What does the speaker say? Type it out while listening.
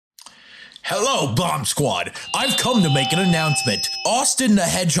Hello, Bomb Squad. I've come to make an announcement. Austin the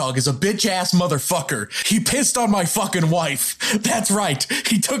Hedgehog is a bitch-ass motherfucker. He pissed on my fucking wife. That's right.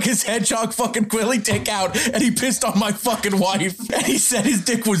 He took his hedgehog fucking quilly dick out and he pissed on my fucking wife. And he said his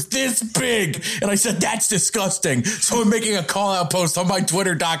dick was this big. And I said, that's disgusting. So I'm making a call-out post on my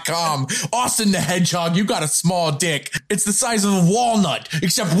Twitter.com. Austin the Hedgehog, you got a small dick. It's the size of a walnut,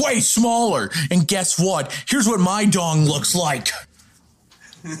 except way smaller. And guess what? Here's what my dong looks like.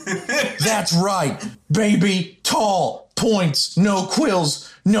 That's right, baby, tall, points, no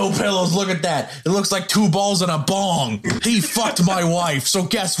quills, no pillows. Look at that. It looks like two balls and a bong. He fucked my wife, so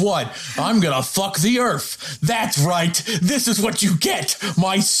guess what? I'm gonna fuck the earth. That's right. This is what you get.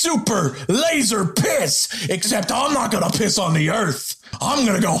 My super laser piss. Except I'm not gonna piss on the earth. I'm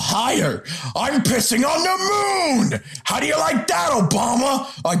gonna go higher. I'm pissing on the moon. How do you like that, Obama?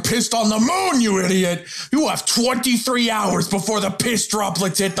 I pissed on the moon, you idiot. You have 23 hours before the piss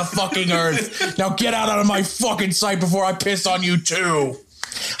droplets hit the fucking earth. Now get out of my fucking sight before I piss on you too.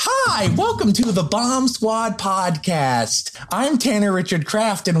 Hi, welcome to the Bomb Squad podcast. I'm Tanner Richard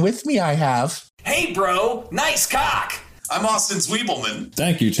Kraft, and with me I have... Hey, bro, nice cock. I'm Austin Zwiebelman.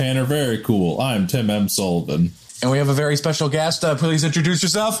 Thank you, Tanner. Very cool. I'm Tim M. Sullivan. And we have a very special guest. Please introduce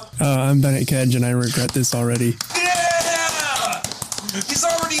yourself. I'm Bennett Kedge, and I regret this already. Yeah! He's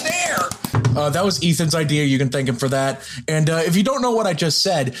already there! That was Ethan's idea. You can thank him for that. And if you don't know what I just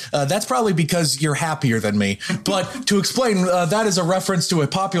said, that's probably because you're happier than me. But to explain, that is a reference to a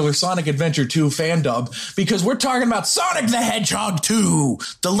popular Sonic Adventure 2 fan dub, because we're talking about Sonic the Hedgehog 2,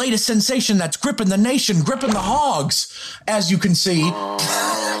 the latest sensation that's gripping the nation, gripping the hogs. As you can see,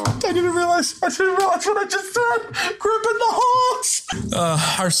 I didn't realize what I just said. Gripping the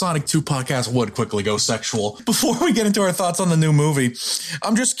hogs. Our Sonic 2 podcast would quickly go sexual. Before we get into our thoughts on the new movie,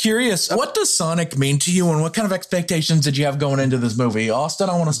 I'm just curious, what does Sonic mean to you, and what kind of expectations did you have going into this movie? Austin,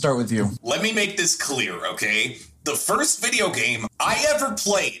 I want to start with you. Let me make this clear, okay? The first video game I ever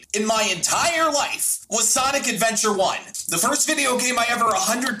played in my entire life was Sonic Adventure 1. The first video game I ever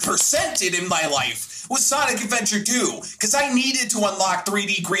 100%ed in my life was Sonic Adventure 2, because I needed to unlock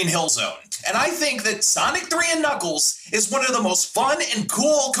 3D Green Hill Zone. And I think that Sonic 3 and Knuckles is one of the most fun and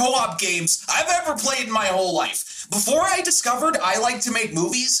cool co-op games I've ever played in my whole life. Before I discovered I like to make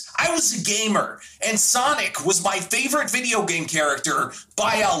movies, I was a gamer, and Sonic was my favorite video game character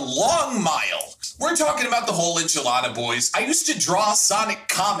by a long mile. We're talking about the whole enchilada, boys. I used to draw Sonic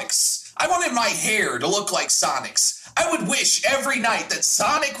comics. I wanted my hair to look like Sonic's. I would wish every night that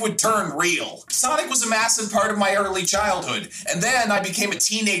Sonic would turn real. Sonic was a massive part of my early childhood, and then I became a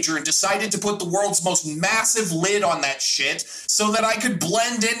teenager and decided to put the world's most massive lid on that shit so that I could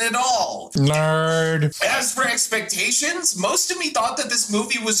blend in it all. Nerd. As for expectations, most of me thought that this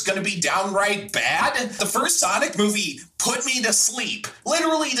movie was going to be downright bad. The first Sonic movie put me to sleep.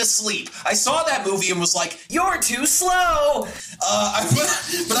 Literally to sleep. I saw that movie and was like, you're too slow.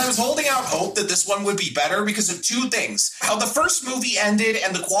 But I was holding out hope that this one would be better because of two things. How the first movie ended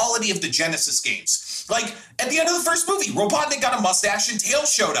and the quality of the Genesis games. Like, at the end of the first movie, Robotnik got a mustache and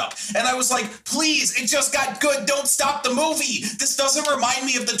Tails showed up. And I was like, please, it just got good. Don't stop the movie. This doesn't remind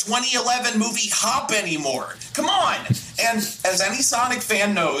me of the 2011 movie Hop anymore. Come on. And as any Sonic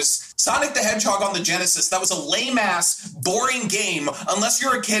fan knows, Sonic the Hedgehog on the Genesis, that was a lame-ass, boring game unless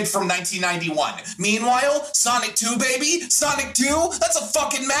you're a kid from 1991. Meanwhile, Sonic 2, baby, Sonic 2, that's a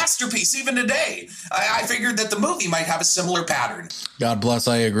fucking masterpiece even today. I figured that the movie might have a similar pattern. God bless,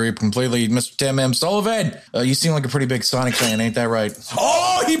 I agree completely. Mr. Tim M. Sullivan, you seem like a pretty big Sonic fan, ain't that right?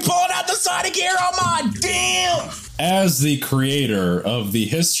 Oh, he pulled out the Sonic Hero mod! Damn! As the creator of the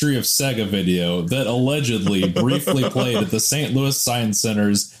History of Sega video that allegedly briefly played at the St. Louis Science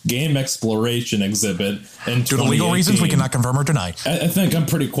Center's Game Exploration exhibit in 2018. Due to legal reasons, we cannot confirm or deny. I think I'm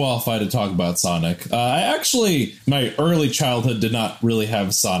pretty qualified to talk about Sonic. My early childhood did not really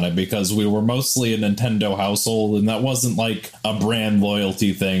have Sonic because we were mostly a Nintendo household, and that wasn't like a brand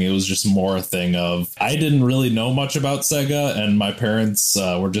loyalty thing. It was just more a thing of, I didn't really know much about Sega, and my parents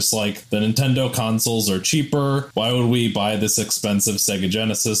were just like, the Nintendo consoles are cheaper. Why would we buy this expensive Sega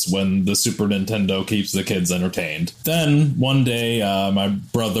Genesis when the Super Nintendo keeps the kids entertained? Then one day, my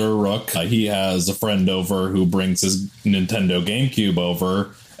brother Rook, he has a friend over who brings his Nintendo GameCube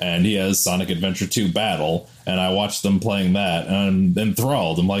over, and he has Sonic Adventure 2 Battle, and I watched them playing that, and I'm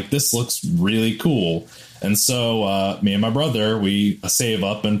enthralled. I'm like, this looks really cool. And so me and my brother, we save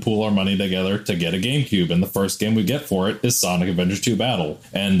up and pool our money together to get a GameCube. And the first game we get for it is Sonic Adventure 2 Battle.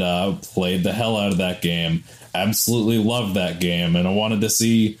 And played the hell out of that game. Absolutely loved that game. And I wanted to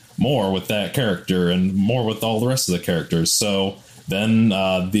see more with that character and more with all the rest of the characters. So Then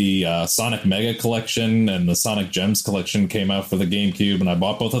the Sonic Mega Collection and the Sonic Gems Collection came out for the GameCube, and I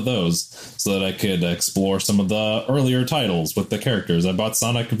bought both of those so that I could explore some of the earlier titles with the characters. I bought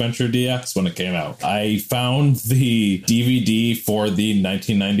Sonic Adventure DX when it came out. I found the DVD for the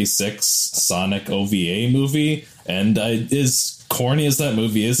 1996 Sonic OVA movie, and as corny as that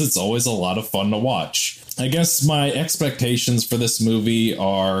movie is, it's always a lot of fun to watch. I guess my expectations for this movie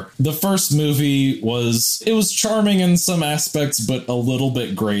are, the first movie was charming in some aspects, but a little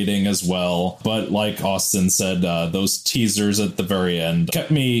bit grating as well. But like Austin said, those teasers at the very end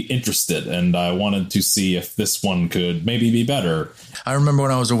kept me interested, and I wanted to see if this one could maybe be better. I remember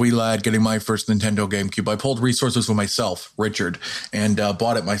when I was a wee lad getting my first Nintendo GameCube, I pulled resources with myself, Richard, and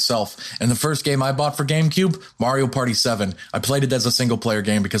bought it myself. And the first game I bought for GameCube, Mario Party 7. I played it as a single-player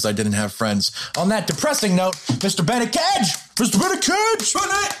game because I didn't have friends. On that depressing note, Mr. Bennett Cage! Mr. Bennett Cage!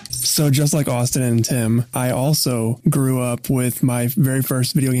 So just like Austin and Tim, I also grew up with my very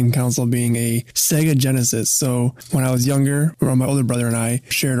first video game console being a Sega Genesis. So when I was younger, my older brother and I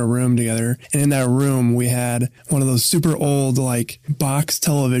shared a room together. And in that room, we had one of those super old, like, box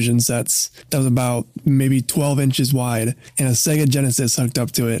television sets that was about maybe 12 inches wide and a Sega Genesis hooked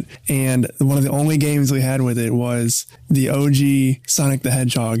up to it. And one of the only games we had with it was the OG Sonic the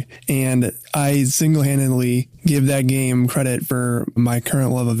Hedgehog. And I single-handedly give that game credit for my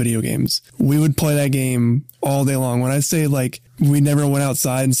current love of video games. We would play that game all day long. When I say, like, we never went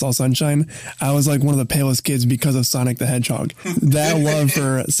outside and saw sunshine, I was like one of the palest kids because of Sonic the Hedgehog. That love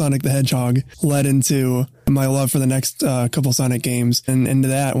for Sonic the Hedgehog led into my love for the next couple Sonic games, and into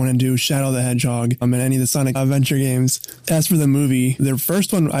that went into Shadow the Hedgehog and any of the Sonic Adventure games. As for the movie, the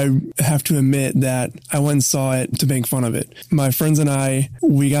first one, I have to admit that I went and saw it to make fun of it. My friends and I,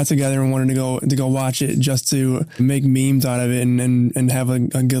 we got together and wanted to go watch it just to make memes out of it and have a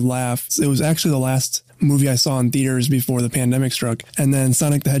good laugh. It was actually the last movie I saw in theaters before the pandemic struck. And then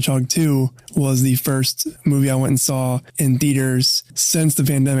Sonic the Hedgehog 2 was the first movie I went and saw in theaters since the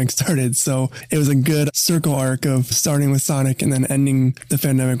pandemic started. So it was a good circle arc of starting with Sonic and then ending the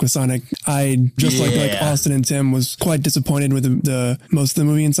pandemic with Sonic. I, just like Austin and Tim, was quite disappointed with the most of the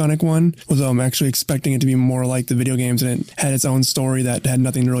movie in Sonic 1. Was actually expecting it to be more like the video games, and it had its own story that had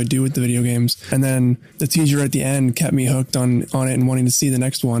nothing to really do with the video games. And then the teaser at the end kept me hooked on it and wanting to see the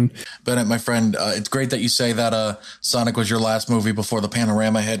next one. Bennett, my friend, it's great that you say that Sonic was your last movie before the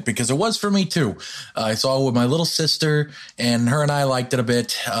panorama hit, because it was for me too. I saw it with my little sister, and her and I liked it a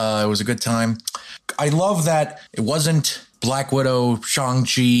bit. It was a good time. I love that it wasn't Black Widow,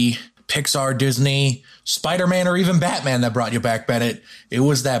 Shang-Chi, Pixar, Disney, Spider-Man, or even Batman that brought you back, Bennett. It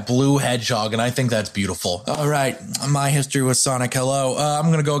was that blue hedgehog, and I think that's beautiful. All right, my history with Sonic. Hello. I'm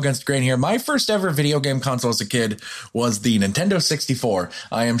going to go against the grain here. My first ever video game console as a kid was the Nintendo 64.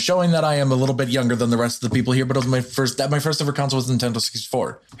 I am showing that I am a little bit younger than the rest of the people here, but it was my first ever console was the Nintendo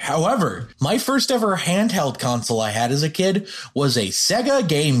 64. However, my first ever handheld console I had as a kid was a Sega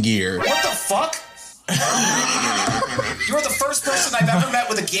Game Gear. What the fuck? You're the first person I've ever met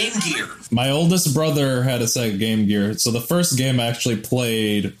with a Game Gear. My oldest brother had a Sega Game Gear, so the first game I actually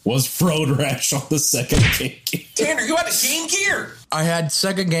played was Road Rash on the second Game Gear. Tanner, you had a Game Gear? I had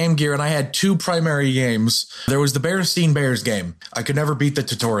Sega Game Gear, and I had two primary games. There was the Berenstein Bears game. I could never beat the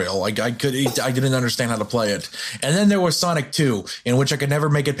tutorial. I didn't understand how to play it. And then there was Sonic 2, in which I could never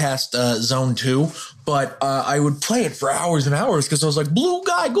make it past Zone 2. But I would play it for hours and hours because I was like, blue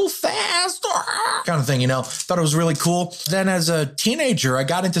guy, go fast, kind of thing, you know. Thought it was really cool. Then as a teenager, I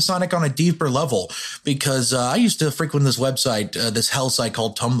got into Sonic on a deeper level because I used to frequent this website, this hell site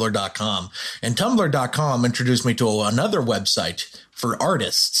called Tumblr.com. And Tumblr.com introduced me to another website for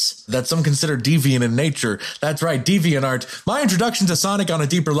artists that some consider deviant in nature. That's right, DeviantArt. My introduction to Sonic on a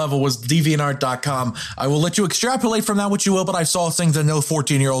deeper level was DeviantArt.com. I will let you extrapolate from that what you will, but I saw things that no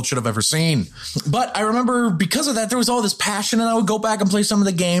 14-year-old should have ever seen. But I remember because of that, there was all this passion, and I would go back and play some of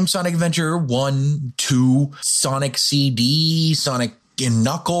the games. Sonic Adventure 1, 2, Sonic CD, Sonic and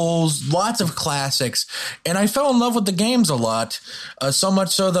Knuckles, lots of classics, and I fell in love with the games a lot, so much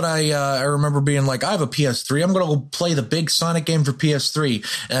so that I remember being like, I have a PS3, I'm going to go play the big Sonic game for PS3,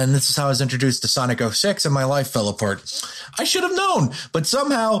 and this is how I was introduced to Sonic 06, and my life fell apart. I should have known, but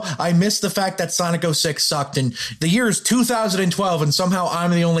somehow I missed the fact that Sonic 06 sucked, and the year is 2012, and somehow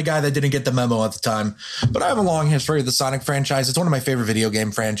I'm the only guy that didn't get the memo at the time. But I have a long history of the Sonic franchise. It's one of my favorite video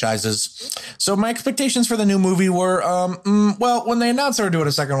game franchises. So my expectations for the new movie were, well, when they announced they were doing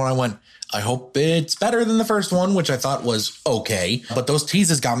a second one, I went, I hope it's better than the first one, which I thought was okay. But those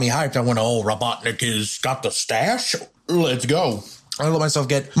teases got me hyped. I went, oh, Robotnik has got the stash. Let's go. I let myself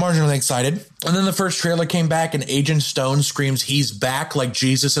get marginally excited. And then the first trailer came back and Agent Stone screams he's back like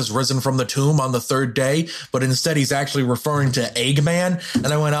Jesus has risen from the tomb on the third day, but instead he's actually referring to Eggman. And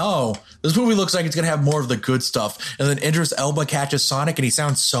I went, oh, this movie looks like it's going to have more of the good stuff. And then Idris Elba catches Sonic and he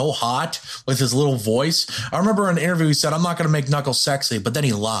sounds so hot with his little voice. I remember in an interview he said, I'm not going to make Knuckles sexy, but then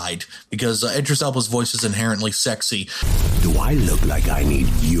he lied because Idris Elba's voice is inherently sexy. Do I look like I need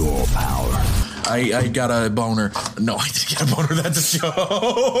your power? I got a boner. No, I didn't get a boner. That's a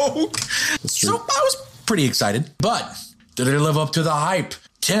joke. So I was pretty excited. But did it live up to the hype?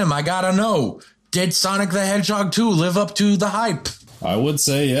 Tim, I gotta know. Did Sonic the Hedgehog 2 live up to the hype? I would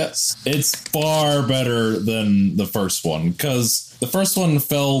say yes. It's far better than the first one, because the first one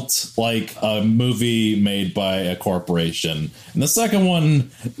felt like a movie made by a corporation. And the second one,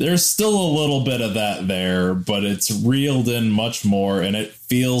 there's still a little bit of that there, but it's reeled in much more, and it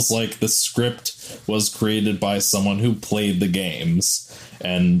feels like the script was created by someone who played the games.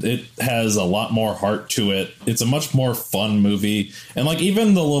 And it has a lot more heart to it. It's a much more fun movie. And like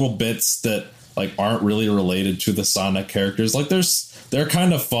even the little bits that like aren't really related to the Sonic characters, like they're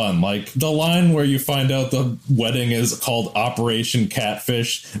kind of fun. Like the line where you find out the wedding is called Operation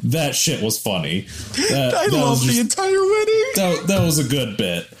Catfish, that shit was funny. I love the entire wedding. That was a good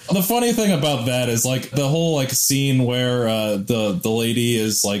bit. The funny thing about that is like the whole like scene where the lady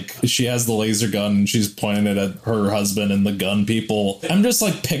is like, she has the laser gun and she's pointing it at her husband and the gun people. I'm just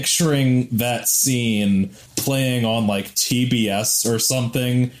like picturing that scene playing on like TBS or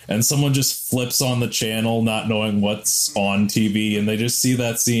something, and someone just flips on the channel not knowing what's on TV, and they just see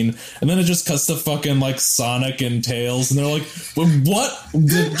that scene, and then it just cuts to fucking like Sonic and Tails, and they're like, what?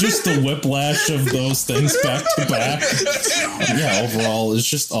 Just the whiplash of those things back to back. Yeah, overall, it's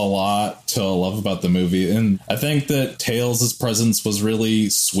just a lot to love about the movie, and I think that Tails' presence was really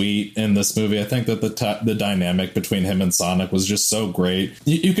sweet in this movie. I think that the dynamic between him and Sonic was just so great.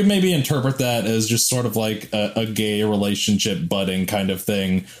 You could maybe interpret that as just sort of like a gay relationship budding kind of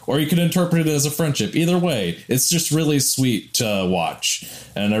thing, or you could interpret it as a friendship. Either way, it's just really sweet to watch,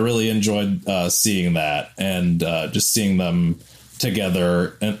 and I really enjoyed seeing that, and just seeing them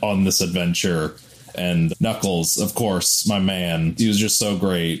together on this adventure. And Knuckles, of course, my man, he was just so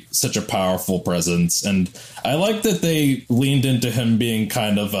great, such a powerful presence, and I like that they leaned into him being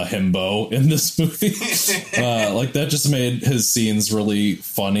kind of a himbo in this movie. Like that just made his scenes really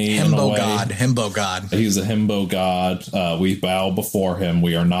funny. Himbo god. He's a himbo god. We bow before him.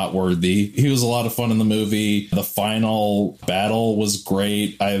 We are not worthy. He was a lot of fun in the movie. The final battle was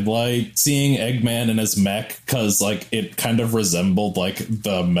great. I liked seeing Eggman in his mech because like it kind of resembled like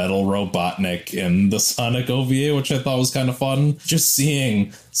the Metal Robotnik in the Sonic OVA, which I thought was kind of fun. Just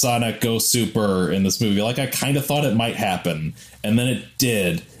seeing Sonic go super in this movie, like I kind of thought it might happen, and then it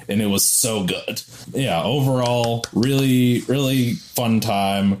did, and it was so good. Yeah, overall, really, really fun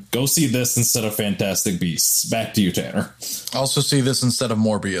time. Go see this instead of Fantastic Beasts. Back to you, Tanner. Also see this instead of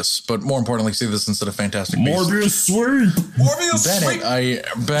Morbius, but more importantly, see this instead of Fantastic Beasts. Morbius sweep!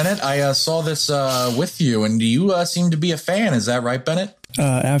 Bennett, I saw this with you, and you seem to be a fan. Is that right, Bennett?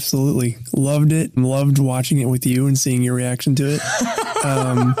 Absolutely. Loved it. Loved watching it with you and seeing your reaction to it.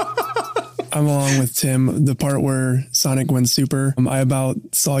 I'm along with Tim. The part where Sonic went super, I about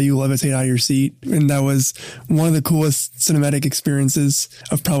saw you levitate out of your seat. And that was one of the coolest cinematic experiences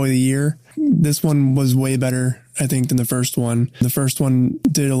of probably the year. This one was way better, I think, than the first one. The first one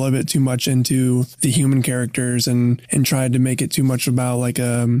did a little bit too much into the human characters and tried to make it too much about like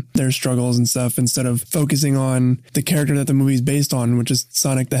their struggles and stuff instead of focusing on the character that the movie's based on, which is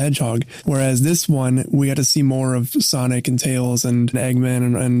Sonic the Hedgehog. Whereas this one, we got to see more of Sonic and Tails and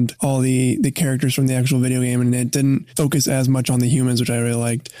Eggman and all the characters from the actual video game, and it didn't focus as much on the humans, which I really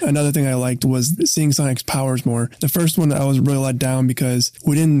liked. Another thing I liked was seeing Sonic's powers more. The first one, I was really let down because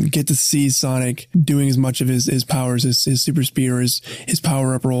we didn't get to see Sonic doing as much of his powers, his super speed or his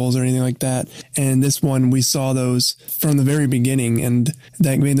power up rolls or anything like that. And this one, we saw those from the very beginning, and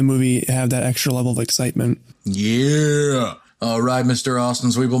that made the movie have that extra level of excitement. Yeah. All right, Mr. Austin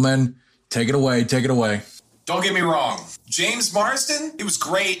Sweepleman, take it away. Don't get me wrong. James Marsden, he was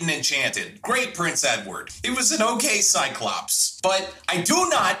great in Enchanted. Great Prince Edward. He was an okay Cyclops. But I do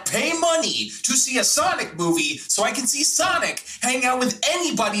not pay money to see a Sonic movie so I can see Sonic hang out with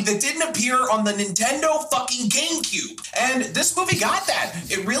anybody that didn't appear on the Nintendo fucking GameCube. And this movie got that.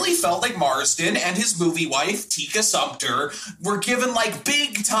 It really felt like Marsden and his movie wife, Tika Sumpter, were given like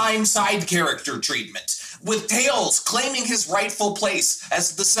big time side character treatment. with Tails claiming his rightful place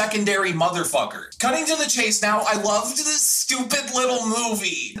as the secondary motherfucker. Cutting to the chase now, I loved this stupid little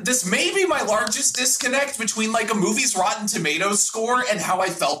movie. This may be my largest disconnect between like a movie's Rotten Tomatoes score and how I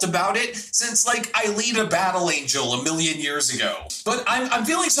felt about it since like Alita Battle Angel a million years ago. But I'm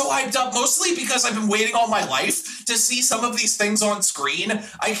feeling so hyped up mostly because I've been waiting all my life to see some of these things on screen.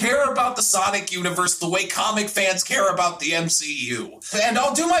 I care about the Sonic universe the way comic fans care about the MCU. And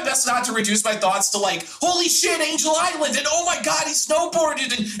I'll do my best not to reduce my thoughts to like, holy shit, Angel Island, and oh my god, he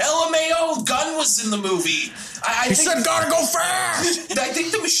snowboarded, and LMAO, Gunn was in the movie. He said gotta go fast! I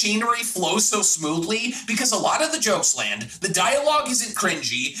think the machinery flows so smoothly because a lot of the jokes land, the dialogue isn't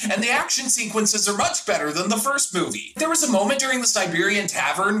cringy, and the action sequences are much better than the first movie. There was a moment during the Siberian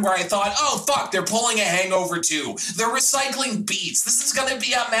Tavern where I thought, oh fuck, they're pulling a Hangover 2. They're recycling beats. This is gonna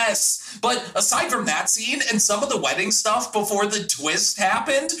be a mess. But aside from that scene and some of the wedding stuff before the twist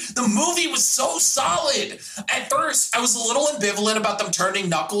happened, the movie was so solid. At first, I was a little ambivalent about them turning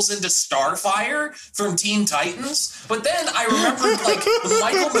Knuckles into Starfire from Teen Titans, but then I remembered like the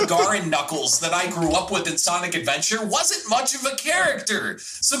Michael McGarren Knuckles that I grew up with in Sonic Adventure wasn't much of a character.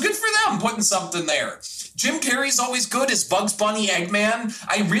 So good for them putting something there. Jim Carrey's always good as Bugs Bunny Eggman.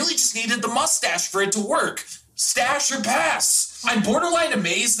 I really just needed the mustache for it to work. Stash or pass. I'm borderline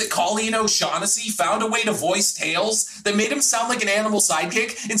amazed that Colleen O'Shaughnessy found a way to voice Tails that made him sound like an animal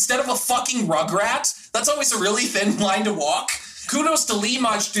sidekick instead of a fucking Rugrat. That's always a really thin line to walk. Kudos to Lee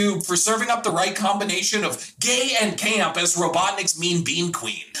Majdoub for serving up the right combination of gay and camp as Robotnik's Mean Bean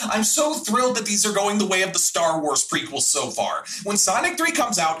Queen. I'm so thrilled that these are going the way of the Star Wars prequels so far. When Sonic 3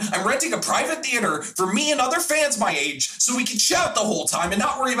 comes out, I'm renting a private theater for me and other fans my age so we can shout the whole time and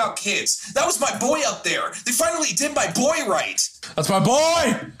not worry about kids. That was my boy up there. They finally did my boy right. That's my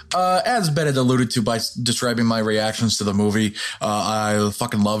boy! As Ben had alluded to by describing my reactions to the movie, I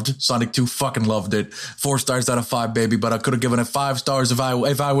fucking loved Sonic 2, fucking loved it. 4 stars out of 5, baby, but I could have given it 5 stars if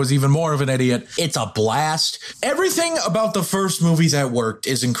I was even more of an idiot. It's a blast. Everything about the first movie that worked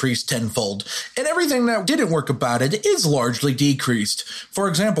is increased tenfold, and everything that didn't work about it is largely decreased. For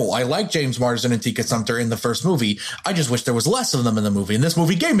example, I like James Marsden and Tika Sumpter in the first movie. I just wish there was less of them in the movie, and this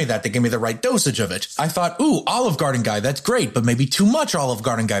movie gave me that. They gave me the right dosage of it. I thought, ooh, Olive Garden guy, that's great, but maybe too much Olive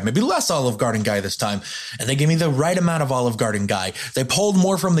Garden guy, maybe less Olive Garden guy this time. And they gave me the right amount of Olive Garden guy. They pulled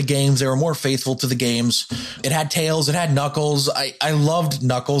more from the games. They were more faithful to the games. It had Tails. It had Knuckles. I loved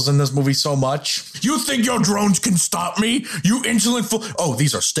Knuckles in this movie so much. You think your drones can stop me? You insolent fool. Oh,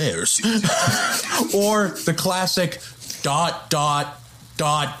 these are stairs. Or the classic ...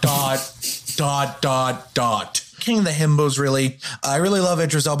 King of the Himbos, really. I really love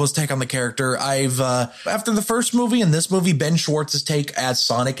Idris Elba's take on the character. After the first movie and this movie, Ben Schwartz's take as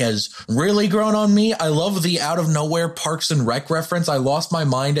Sonic has really grown on me. I love the out of nowhere Parks and Rec reference. I lost my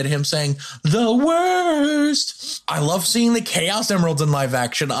mind at him saying, the worst. I love seeing the Chaos Emeralds in live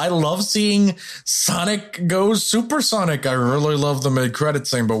action. I love seeing Sonic go supersonic. I really love the mid-credit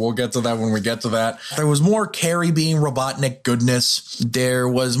scene, but we'll get to that when we get to that. There was more Carrie being Robotnik goodness. There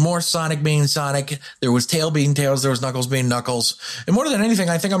was more Sonic being Sonic. There was Tail being Tail. There was Knuckles being Knuckles. And more than anything,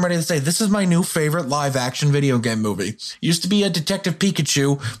 I think I'm ready to say this is my new favorite live action video game movie. Used to be a Detective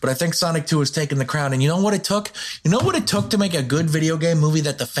Pikachu, but I think Sonic 2 has taken the crown. And you know what it took? You know what it took to make a good video game movie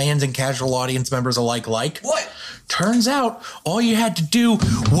that the fans and casual audience members alike like? What? Turns out all you had to do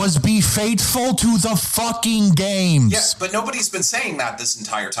was be faithful to the fucking games. Yeah, but nobody's been saying that this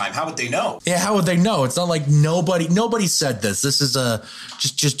entire time. How would they know? Yeah, how would they know? It's not like nobody said this. This is a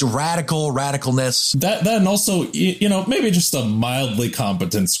just radicalness. That and also, you know, maybe just a mildly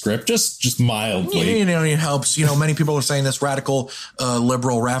competent script, just mildly. You know, it helps. You know, many people are saying this. Radical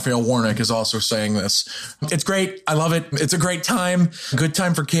liberal Raphael Warnock is also saying this. It's great. I love it. It's a great time. Good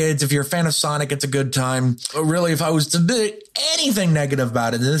time for kids. If you're a fan of Sonic, it's a good time. Really, if I was to do anything negative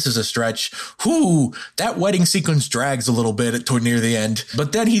about it, and this is a stretch, that wedding sequence drags a little bit toward near the end.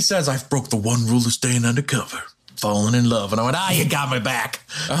 But then he says, I've broke the one rule of staying undercover. Falling in love. And I went, you got my back.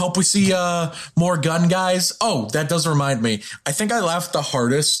 I hope we see more gun guys. Oh, that does remind me. I think I laughed the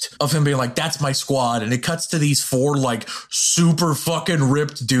hardest of him being like, that's my squad. And it cuts to these 4 like super fucking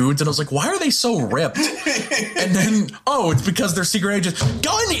ripped dudes. And I was like, why are they so ripped? And then, it's because they're secret agents.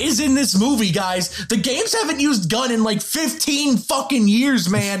 Gunn is in this movie, guys. The games haven't used Gunn in like 15 fucking years,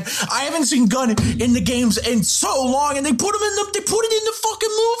 man. I haven't seen Gunn in the games in so long. And they put it in the fucking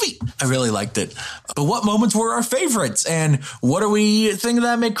movie. I really liked it. But what moments were our favorites, and what do we think of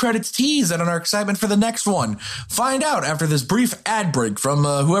that mid-credits tease and our excitement for the next one? Find out after this brief ad break from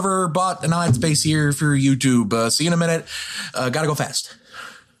whoever bought an ad space here for YouTube. See you in a minute. Gotta go fast.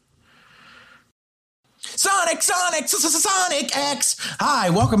 Sonic X.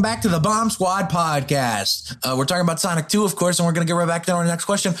 Hi, welcome back to the Bomb Squad podcast. We're talking about Sonic 2, of course, and we're going to get right back to our next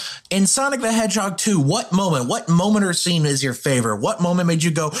question. In Sonic the Hedgehog 2, what moment or scene is your favorite? What moment made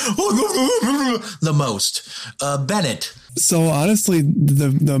you go the most? Bennett. So honestly,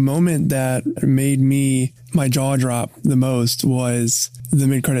 the moment that made my jaw drop the most was the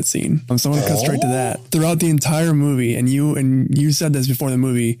mid-credit scene. So I'm going to cut straight to that. Throughout the entire movie, and you said this before the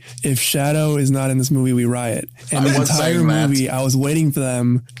movie, if Shadow is not in this movie, we riot. And the entire movie, I was waiting for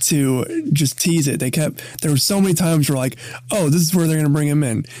them to just tease it. There were so many times where like, oh, this is where they're going to bring him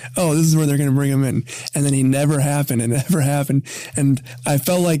in. Oh, this is where they're going to bring him in. And then he never happened. It never happened. And I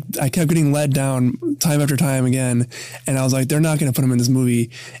felt like I kept getting led down time after time again. And I was like, they're not going to put him in this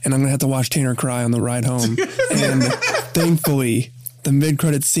movie. And I'm going to have to watch Tanner cry on the ride home. And thankfully, the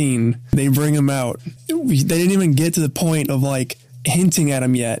mid-credit scene, they bring him out. They didn't even get to the point of like hinting at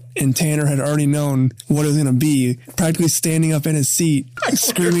him yet, and Tanner had already known what it was going to be, practically standing up in his seat,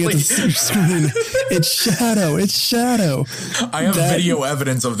 screaming at the screen, it's Shadow, it's Shadow. I have video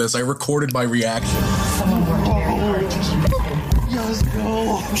evidence of this. I recorded my reaction. Let's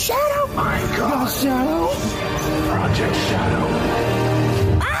go. Shadow. My God. Shadow. Project Shadow.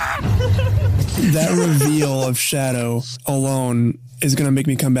 That reveal of Shadow alone is going to make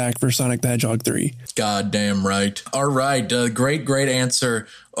me come back for Sonic the Hedgehog 3. Goddamn right. All right. Great answer.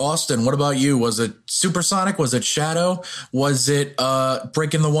 Austin, what about you? Was it Supersonic? Was it Shadow? Was it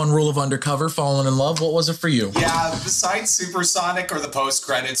breaking the one rule of undercover, falling in love? What was it for you? Yeah, besides Supersonic or the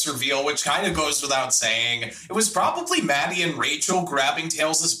post-credits reveal, which kind of goes without saying, it was probably Maddie and Rachel grabbing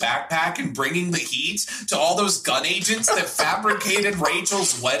Tails' backpack and bringing the heat to all those gun agents that fabricated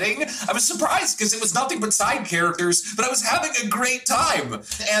Rachel's wedding. I was surprised because it was nothing but side characters, but I was having a great time.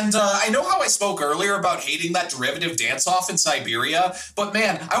 And I know how I spoke earlier about hating that derivative dance-off in Siberia, but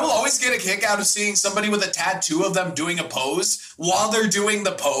man, I will always get a kick out of seeing somebody with a tattoo of them doing a pose while they're doing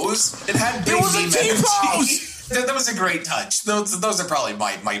the pose. It had big T-pose! That was a great touch. Those are probably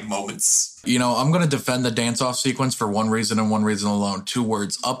my moments. You know, I'm going to defend the dance-off sequence for one reason and one reason alone. 2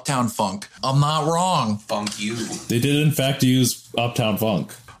 words, Uptown Funk. I'm not wrong. Funk you. They did, in fact, use Uptown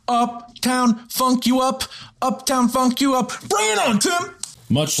Funk. Uptown Funk you up. Uptown Funk you up. Bring it on, Tim.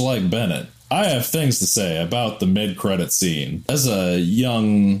 Much like Bennett, I have things to say about the mid-credit scene. As a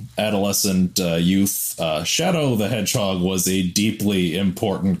young adolescent youth, Shadow the Hedgehog was a deeply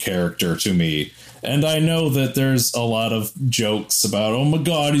important character to me. And I know that there's a lot of jokes about, oh my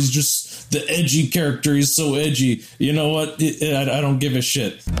god, he's just the edgy character, he's so edgy. You know what? I don't give a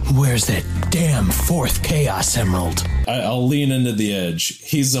shit. Where's that damn 4th Chaos Emerald? I'll lean into the edge.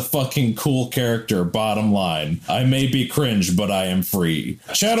 He's a fucking cool character, bottom line. I may be cringe, but I am free.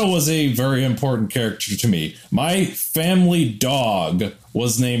 Shadow was a very important character to me. My family dog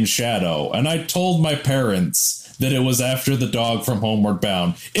was named Shadow, and I told my parents that it was after the dog from Homeward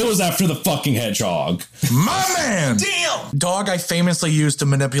Bound. It was after the fucking hedgehog. My man! Damn! Dog I famously used to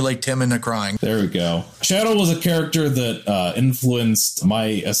manipulate Tim into crying. There we go. Shadow was a character that influenced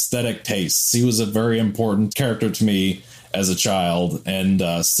my aesthetic tastes. He was a very important character to me as a child,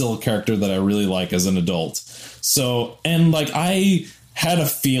 and still a character that I really like as an adult. So, and like, I had a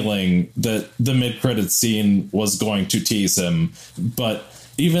feeling that the mid-credit scene was going to tease him, but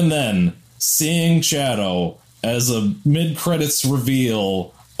even then, seeing Shadow as a mid-credits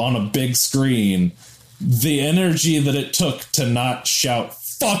reveal on a big screen, the energy that it took to not shout,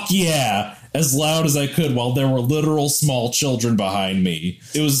 fuck yeah, as loud as I could while there were literal small children behind me.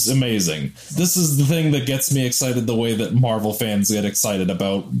 It was amazing. This is the thing that gets me excited the way that Marvel fans get excited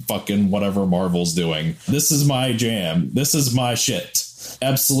about fucking whatever Marvel's doing. This is my jam. This is my shit.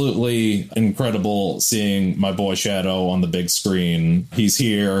 Absolutely incredible seeing my boy Shadow on the big screen. He's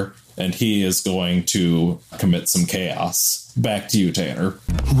here, and he is going to commit some chaos. Back to you, Tanner.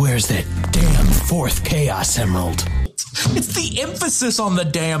 Where's that damn 4th Chaos Emerald? It's the emphasis on the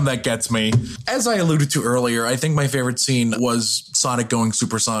damn that gets me. As I alluded to earlier, I think my favorite scene was Sonic going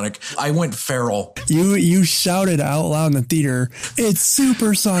supersonic. I went feral. You shouted out loud in the theater, it's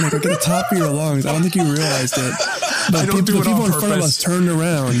supersonic, like at the top of your lungs. I don't think you realized it. But the people in front of us turned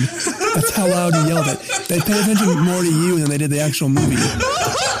around. That's how loud you yelled it. They paid attention more to you than they did the actual movie.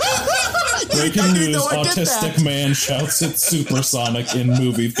 Breaking news, autistic man shouts at supersonic in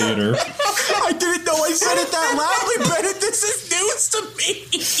movie theater. I didn't know I said it that loudly, Bennett. This is news to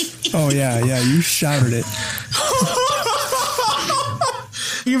me. Oh, yeah, you shouted it.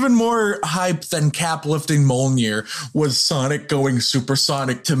 Even more hype than Cap lifting Mjolnir was Sonic going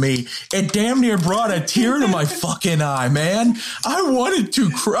supersonic to me. It damn near brought a tear to my fucking eye, man. I wanted to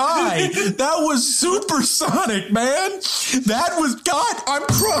cry. That was supersonic, man. That was, God, I'm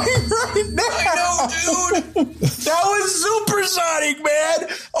crying right now. I know, dude. That was supersonic, man.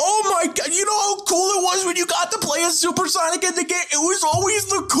 Oh my God. You know how cool it was when you got to play as supersonic in the game? It was always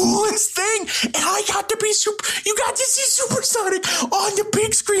the coolest thing. And I got to be you got to see supersonic on the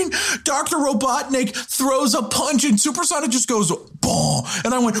big screen. Dr. Robotnik throws a punch and supersonic just goes, boom.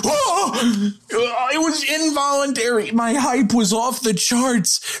 And I went, oh, it was involuntary. My hype was off the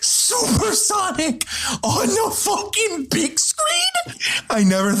charts. Supersonic on the fucking big screen. I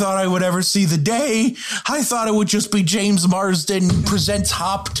never thought I would ever see the day. I thought it would just be James Marsden presents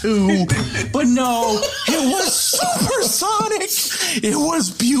Hop 2. But no, it was supersonic. It was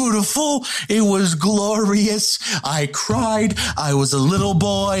beautiful. It was glorious. I cried. I was a little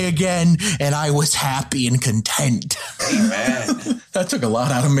boy again, and I was happy and content. Amen. That took a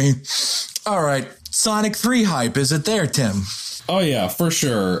lot out of me. All right. Sonic 3 hype. Is it there, Tim? Oh, yeah, for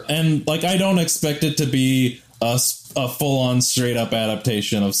sure. And, like, I don't expect it to be a full-on, straight-up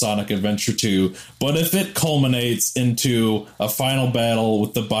adaptation of Sonic Adventure 2, but if it culminates into a final battle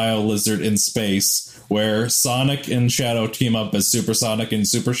with the Bio-Lizard in space, where Sonic and Shadow team up as Super Sonic and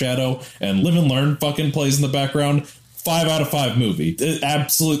Super Shadow, and Live and Learn fucking plays in the background, 5 out of 5 movie.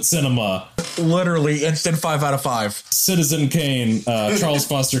 Absolute cinema. Literally instant 5 out of 5. Citizen Kane, Charles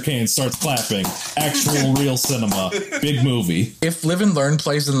Foster Kane starts clapping. Actual real cinema. Big movie. If Live and Learn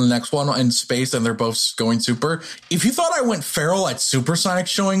plays in the next one in space and they're both going super, if you thought I went feral at Supersonic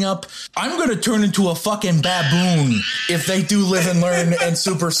showing up, I'm going to turn into a fucking baboon if they do Live and Learn and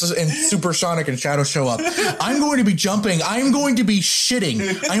Supersonic and Shadow show up. I'm going to be jumping. I'm going to be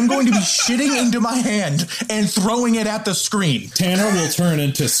shitting. I'm going to be shitting into my hand and throwing it at the screen. Tanner will turn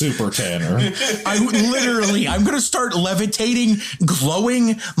into Super Tanner. I'm going to start levitating,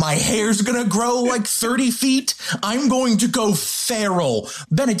 glowing. My hair's going to grow like 30 feet. I'm going to go feral.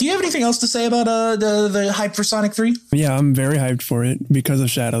 Bennett, do you have anything else to say about the hype for Sonic 3? Yeah, I'm very hyped for it because of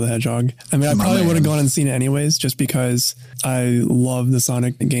Shadow the Hedgehog. I mean, I probably would have gone and seen it anyways, just because I love the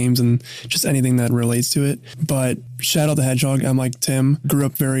Sonic games and just anything that relates to it. But Shadow the Hedgehog, I'm like Tim, grew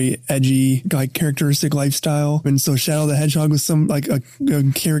up very edgy, like characteristic lifestyle. And so Shadow the Hedgehog was some like a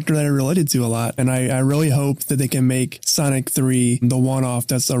character that I related to a lot. And I really hope that they can make Sonic 3 the one-off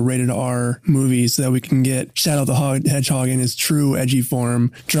that's a rated R movie so that we can get Shadow the Hedgehog in his true edgy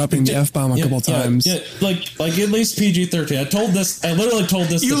form, dropping the F-bomb a couple times. Yeah, like at least PG-13. I literally told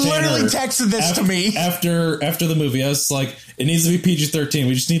this to Tanner. You literally texted this to me. After the movie. I was like, it needs to be PG-13.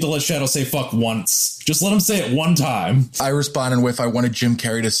 We just need to let Shadow say fuck once. Just let him say it one time. I responded with, I wanted Jim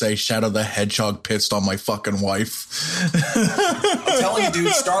Carrey to say Shadow the Hedgehog pissed on my fucking wife. I'm telling you,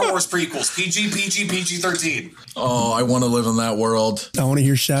 dude, Star Wars prequels, PG-13. Oh, I want to live in that world. I want to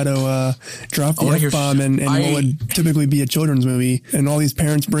hear Shadow drop the F-bomb in what would typically be a children's movie. And all these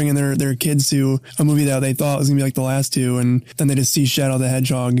parents bringing their kids to a movie that they thought was going to be like the last two. And then they just see Shadow the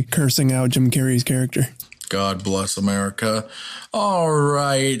Hedgehog cursing out Jim Carrey's character. God bless America. All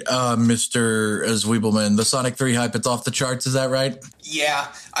right, Mr. Zwiebelman, the Sonic 3 hype, it's off the charts, is that right? Yeah,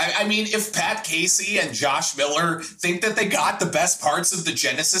 I mean, if Pat Casey and Josh Miller think that they got the best parts of the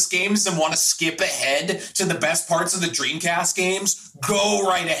Genesis games and want to skip ahead to the best parts of the Dreamcast games, go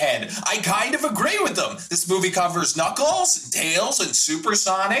right ahead. I kind of agree with them. This movie covers Knuckles and Tails and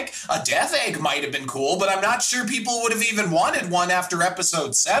Supersonic. A Death Egg might have been cool, but I'm not sure people would have even wanted one after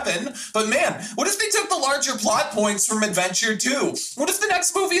Episode 7. But man, what if they took the larger plot points from Adventure 2? What if the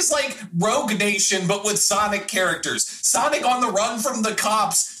next movie is like Rogue Nation, but with Sonic characters? Sonic on the run from the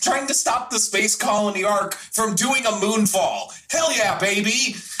cops, trying to stop the Space Colony Arc from doing a moonfall. Hell yeah,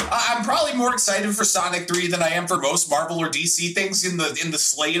 baby! I'm probably more excited for Sonic 3 than I am for most Marvel or DC things in the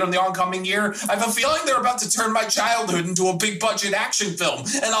slate on the oncoming year. I have a feeling they're about to turn my childhood into a big budget action film,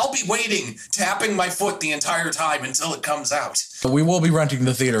 and I'll be waiting, tapping my foot the entire time until it comes out. We will be renting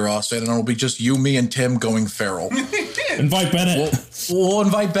the theater, Austin, and it'll be just you, me, and Tim going feral. Invite Bennett. We'll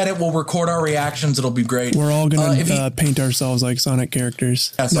invite Bennett. We'll record our reactions. It'll be great. We're all going to paint ourselves like Sonic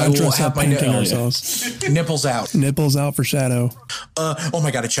characters. Yes, I will have my ourselves. Nipples out. Nipples out for Shadow. Oh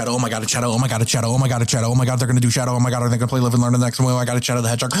my God, it's Shadow. Oh my God, it's Shadow. Oh my God, it's Shadow. Oh my God, it's Shadow. Oh my God, they're going to do Shadow. Oh my God, are they going to play Live and Learn in the next from where I got a Shadow the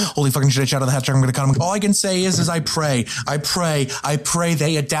Hedgehog. Holy fucking shit, Shadow the Hedgehog, I'm gonna cut him. All I can say is I pray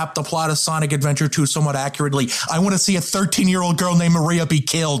they adapt the plot of Sonic Adventure 2 somewhat accurately. I want to see a 13-year-old girl named Maria be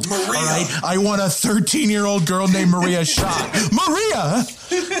killed. Maria. All right? I want a 13-year-old girl named Maria shot. Maria!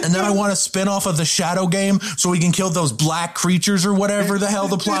 And then I want a spin-off of the Shadow game so we can kill those black creatures or whatever the hell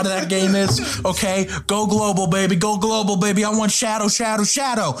the plot of that game is. Okay? Go global, baby. Go global, baby. I want Shadow.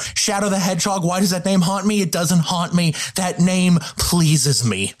 Shadow the Hedgehog. Why does that name haunt me? It doesn't haunt me. That name pleases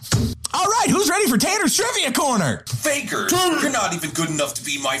me. All right, who's ready for Tanner's Trivia Corner? Faker, you're not even good enough to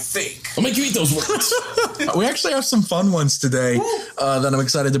be my fake. I'll make you eat those words. We actually have some fun ones today that I'm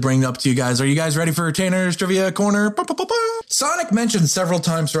excited to bring up to you guys. Are you guys ready for Tanner's Trivia Corner? Sonic mentions several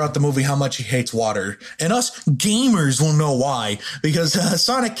times throughout the movie how much he hates water, and us gamers will know why, because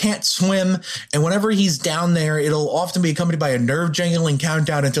Sonic can't swim, and whenever he's down there, it'll often be accompanied by a nerve-jangling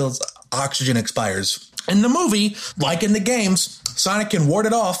countdown until his oxygen expires. In the movie, like in the games, Sonic can ward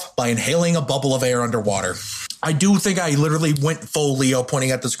it off by inhaling a bubble of air underwater. I do think I literally went full Leo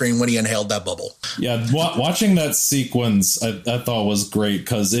pointing at the screen when he inhaled that bubble. Yeah, watching that sequence I thought was great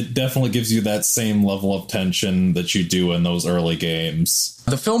because it definitely gives you that same level of tension that you do in those early games.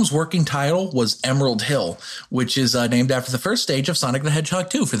 The film's working title was Emerald Hill, which is named after the first stage of Sonic the Hedgehog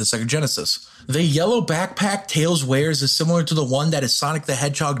 2 for the Sega Genesis. The yellow backpack Tails wears is similar to the one that his Sonic the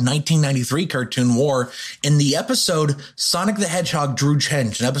Hedgehog 1993 cartoon wore in the episode Sonic the Hedgehog Drew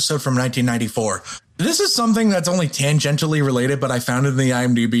Chenge, an episode from 1994. This is something that's only tangentially related, but I found it in the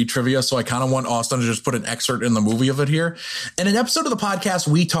IMDb trivia, so I kind of want Austin to just put an excerpt in the movie of it here. In an episode of the podcast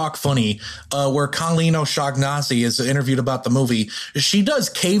We Talk Funny, where Colleen Shaughnessy is interviewed about the movie, she does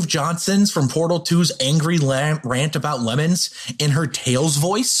Cave Johnson's from Portal 2's angry rant about lemons in her Tails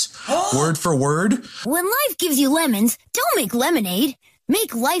voice, word for word. When life gives you lemons, don't make lemonade.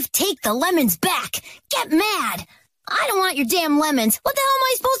 Make life take the lemons back. Get mad. I don't want your damn lemons. What the hell am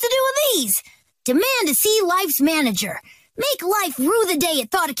I supposed to do with these? Demand to see life's manager. Make life rue the day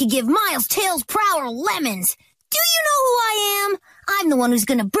it thought it could give Miles, Tails, Prower lemons. Do you know who I am? I'm the one who's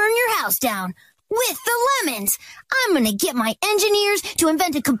gonna burn your house down. With the lemons. I'm gonna get my engineers to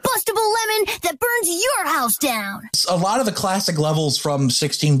invent a combustible lemon that burns your house down. A lot of the classic levels from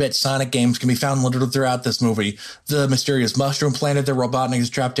 16-bit Sonic games can be found literally throughout this movie. The mysterious mushroom planet that Robotnik is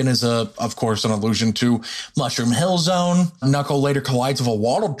trapped in is, of course, an allusion to Mushroom Hill Zone. Knuckle later collides with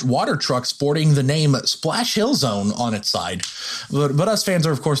a water truck sporting the name Splash Hill Zone on its side. But us fans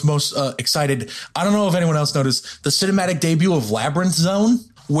are, of course, most excited. I don't know if anyone else noticed the cinematic debut of Labyrinth Zone,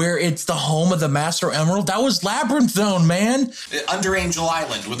 where it's the home of the Master Emerald. That was Labyrinth Zone, man. Under Angel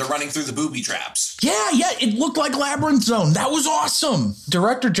Island, where they're running through the booby traps. Yeah, it looked like Labyrinth Zone. That was awesome.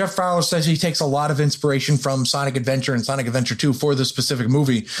 Director Jeff Fowler says he takes a lot of inspiration from Sonic Adventure and Sonic Adventure 2 for this specific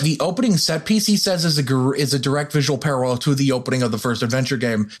movie. The opening set piece, he says, is a direct visual parallel to the opening of the first Adventure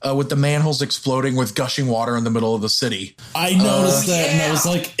game, with the manholes exploding with gushing water in the middle of the city. I noticed that, and I was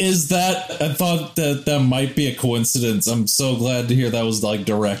like, I thought that might be a coincidence. I'm so glad to hear that was like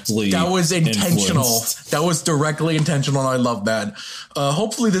directly That was intentional. influenced. That was directly intentional, and I love that.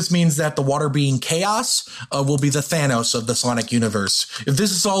 Hopefully this means that the water being chaos will be the Thanos of the Sonic universe. If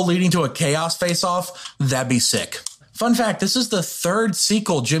this is all leading to a chaos face-off, that'd be sick. Fun fact, this is the third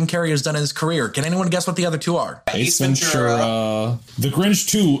sequel Jim Carrey has done in his career. Can anyone guess what the other two are? Ace Ventura, The Grinch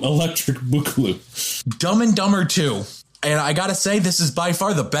 2, Electric Boogaloo. Dumb and Dumber 2. And I gotta say, this is by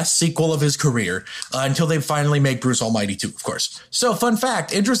far the best sequel of his career, until they finally make Bruce Almighty 2, of course. So, fun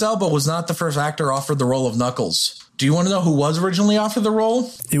fact, Idris Elba was not the first actor offered the role of Knuckles. Do you want to know who was originally offered the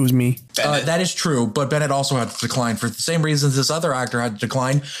role? It was me. That is true, but Bennett also had to decline for the same reasons this other actor had to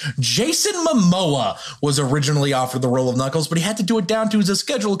decline. Jason Momoa was originally offered the role of Knuckles, but he had to do it down to his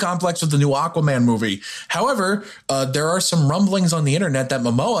schedule complex with the new Aquaman movie. However, there are some rumblings on the internet that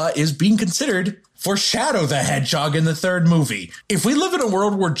Momoa is being considered for Shadow the Hedgehog in the third movie. If we live in a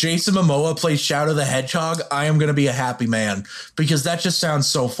world where Jason Momoa plays Shadow the Hedgehog, I am going to be a happy man, because that just sounds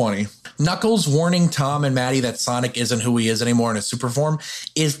so funny. Knuckles warning Tom and Maddie that Sonic isn't who he is anymore in his super form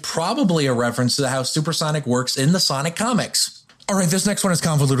is probably a reference to how Super Sonic works in the Sonic comics. All right, this next one is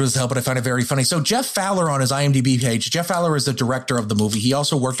convoluted as hell, but I find it very funny. So Jeff Fowler on his IMDb page, Jeff Fowler is the director of the movie. He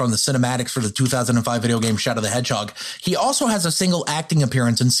also worked on the cinematics for the 2005 video game Shadow the Hedgehog. He also has a single acting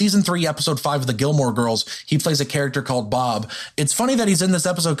appearance in season 3, episode 5 of the Gilmore Girls. He plays a character called Bob. It's funny that he's in this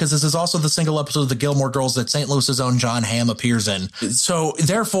episode because this is also the single episode of the Gilmore Girls that St. Louis's own John Hamm appears in. So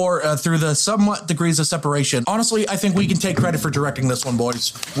therefore, through the somewhat degrees of separation, honestly, I think we can take credit for directing this one,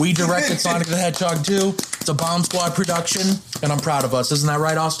 boys. We directed Sonic the Hedgehog 2. It's a Bomb Squad production, and I'm proud of us. Isn't that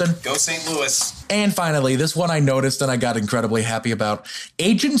right, Austin? Go St. Louis. And finally, this one I noticed and I got incredibly happy about.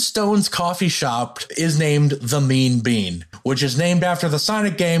 Agent Stone's coffee shop is named The Mean Bean, which is named after the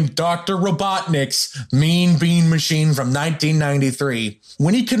Sonic game Dr. Robotnik's Mean Bean Machine from 1993.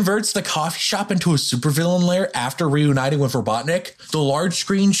 When he converts the coffee shop into a supervillain lair after reuniting with Robotnik, the large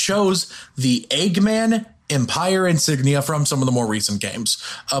screen shows the Eggman Empire insignia from some of the more recent games.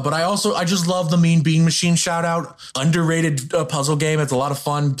 But I just love the Mean Bean Machine shout out. Underrated puzzle game. It's a lot of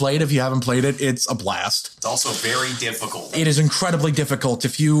fun. Play it if you haven't played it. It's a blast. It's also very difficult. It is incredibly difficult.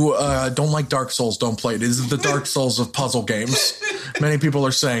 If you don't like Dark Souls, don't play it. It is the Dark Souls of puzzle games. Many people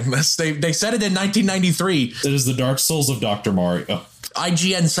are saying this. They said it in 1993. It is the Dark Souls of Dr. Mario.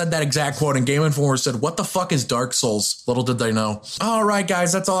 IGN said that exact quote, and Game Informer said, "What the fuck is Dark Souls?" Little did they know. All right,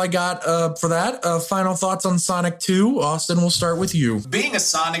 guys, that's all I got for that. Final thoughts on Sonic 2. Austin, we'll start with you. Being a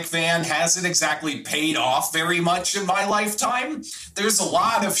Sonic fan hasn't exactly paid off very much in my lifetime. There's a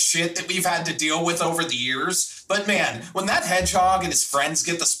lot of shit that we've had to deal with over the years. But man, when that hedgehog and his friends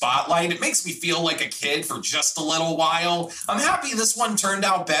get the spotlight, it makes me feel like a kid for just a little while. I'm happy this one turned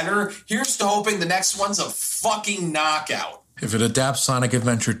out better. Here's to hoping the next one's a fucking knockout. If it adapts Sonic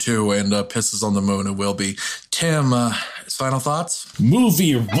Adventure 2 and pisses on the moon, it will be. Tim, final thoughts?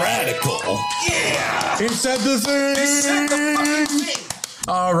 Movie radical. Yeah! He said the thing! He said the fucking thing!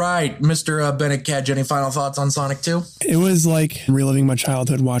 All right, Mr. Bennett Kedge, any final thoughts on Sonic 2? It was like reliving my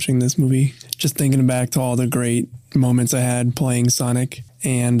childhood watching this movie. Just thinking back to all the great moments I had playing Sonic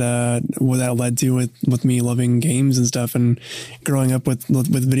and what that led to with me loving games and stuff and growing up with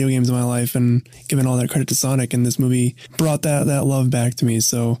video games in my life and giving all that credit to Sonic. And this movie brought that love back to me.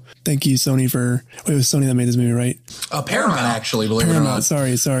 So thank you, Sony, it was Sony that made this movie, right? Paramount, actually, believe it or not.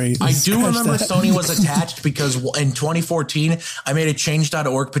 Sorry. I do remember Sony was attached because in 2014, I made a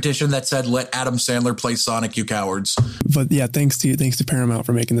change.org petition that said, "Let Adam Sandler play Sonic, you cowards." But yeah, thanks to Paramount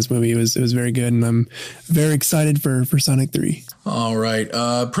for making this movie. It was very good, and I'm very excited for Sonic 3. All right.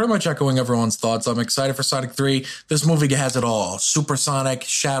 Pretty much echoing everyone's thoughts. I'm excited for Sonic 3. This movie has it all. Supersonic,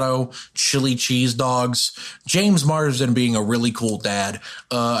 Shadow, chili cheese dogs, James Marsden being a really cool dad.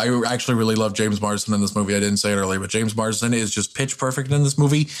 I actually really love James Marsden in this movie. I didn't say it earlier, but James Marsden is just pitch perfect in this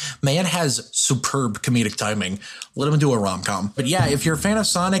movie. Man has superb comedic timing. Let him do a rom-com. But yeah, if you're a fan of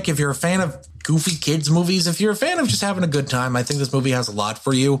Sonic, if you're a fan of goofy kids movies, if you're a fan of just having a good time, I think this movie has a lot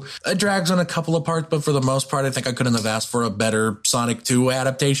for you. It drags on a couple of parts, but for the most part, I think I couldn't have asked for a better Sonic 2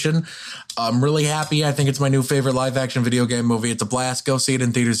 adaptation. I'm really happy. I think it's my new favorite live action video game movie. It's a blast. Go see it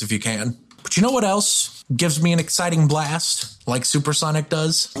in theaters if you can. But you know what else gives me an exciting blast like Supersonic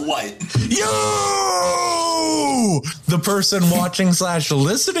does? What? You! The person watching /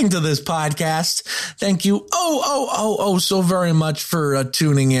 listening to this podcast, thank you so very much for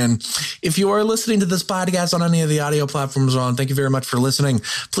tuning in. If you are listening to this podcast on any of the audio platforms on, thank you very much for listening.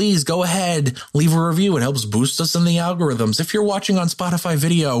 Please go ahead, leave a review. It helps boost us in the algorithms. If you're watching on Spotify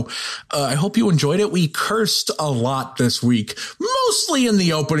video, I hope you enjoyed it. We cursed a lot this week, mostly in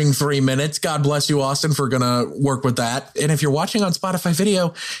the opening 3 minutes. God bless you, Austin, for gonna work with that. And if you're watching on Spotify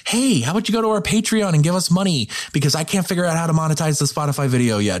video, hey, how about you go to our Patreon and give us money? Because I can't figure out how to monetize the Spotify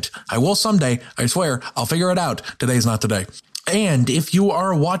video yet. I will someday. I swear. I'll figure it out. Today's not today. And if you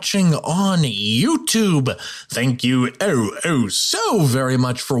are watching on YouTube, thank you so very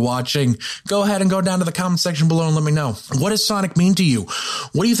much for watching. Go ahead and go down to the comment section below and let me know. What does Sonic mean to you?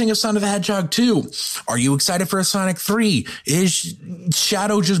 What do you think of Sonic the Hedgehog 2? Are you excited for a Sonic 3? Is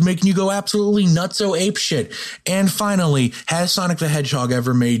Shadow just making you go absolutely nutso apeshit? And finally, has Sonic the Hedgehog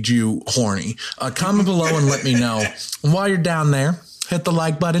ever made you horny? Comment below and let me know. While you're down there, hit the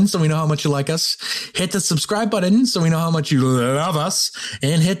like button so we know how much you like us. Hit the subscribe button so we know how much you love us.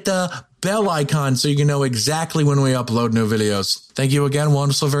 And hit the bell icon so you can know exactly when we upload new videos. Thank you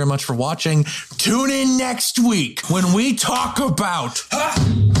again so very much for watching. Tune in next week when we talk about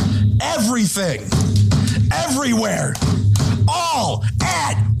everything, everywhere, all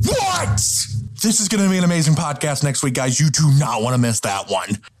at once. This is going to be an amazing podcast next week, guys. You do not want to miss that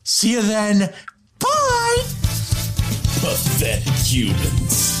one. See you then. Bye. Pathetic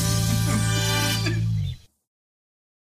humans.